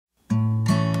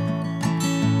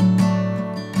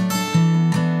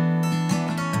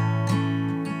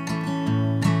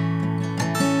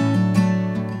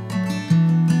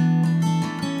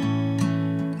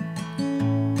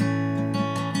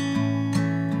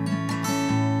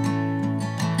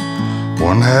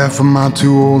One half of my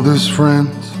two oldest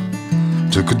friends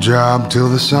took a job till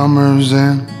the summer's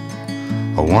end.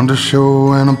 A wonder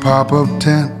show and a pop-up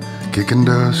tent, kicking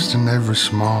dust in every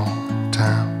small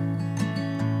town.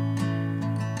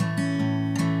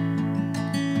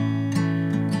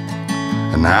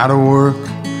 And out of work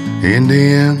in the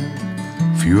end,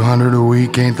 a few hundred a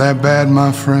week ain't that bad,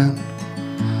 my friend.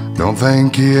 Don't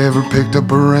think he ever picked up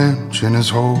a wrench in his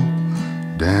whole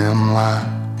damn life.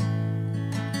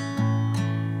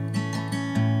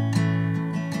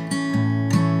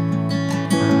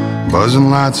 Buzzing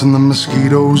lights and the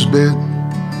mosquitoes bit,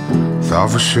 thought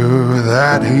for sure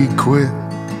that he'd quit.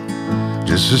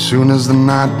 Just as soon as the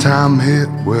nighttime hit,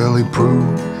 well, he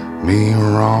proved me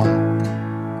wrong.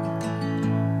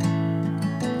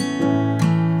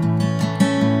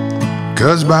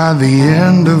 Cause by the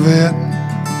end of it,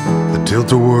 the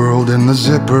tilt-a-whirled and the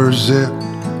zipper zip,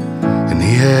 and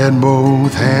he had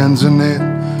both hands in it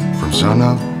from sun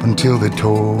up until they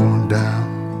tore down.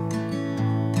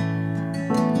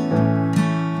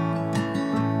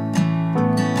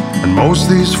 And most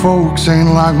of these folks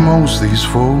ain't like most of these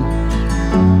folks.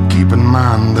 Keep in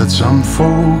mind that some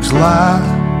folks lie.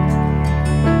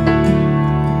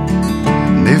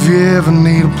 And if you ever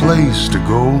need a place to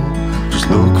go, just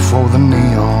look for the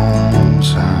neon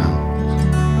signs.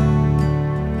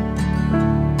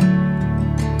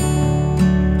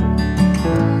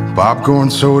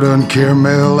 Popcorn, soda, and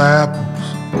caramel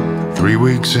apples. 3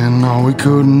 weeks in, all we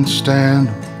couldn't stand.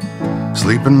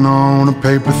 Sleeping on a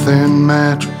paper-thin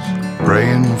mattress,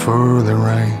 praying for the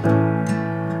rain.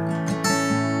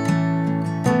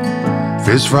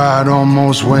 Fist fight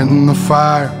almost went in the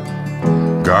fire.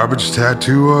 Garbage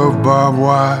tattoo of barbed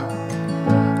wire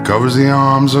covers the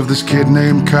arms of this kid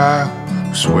named Kyle,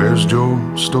 who swears Joe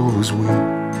stole his wheat.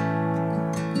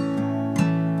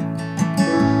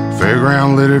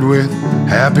 Fairground littered with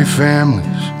happy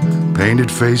families, painted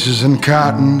faces and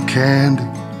cotton candy.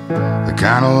 The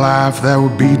kind of life that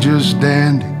would be just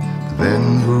dandy, but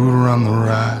then who'd run the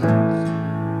ride?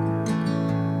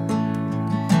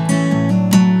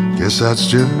 Guess that's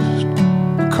just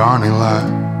Carny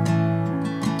life.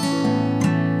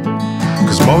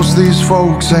 Cause most of these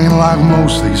folks ain't like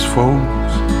most of these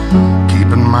folks.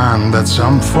 Keep in mind that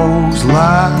some folks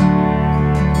lie.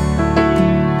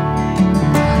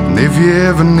 And if you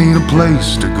ever need a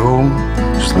place to go,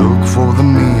 just look for the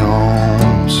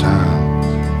neon signs.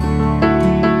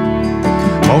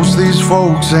 Most of these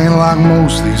folks ain't like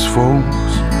most of these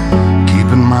folks. Keep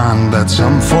in mind that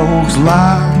some folks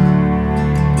lie.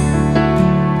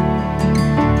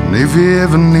 And if you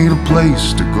ever need a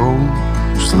place to go,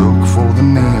 just look for the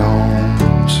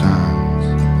neon signs.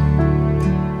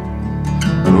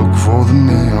 Look for the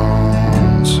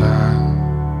neon signs.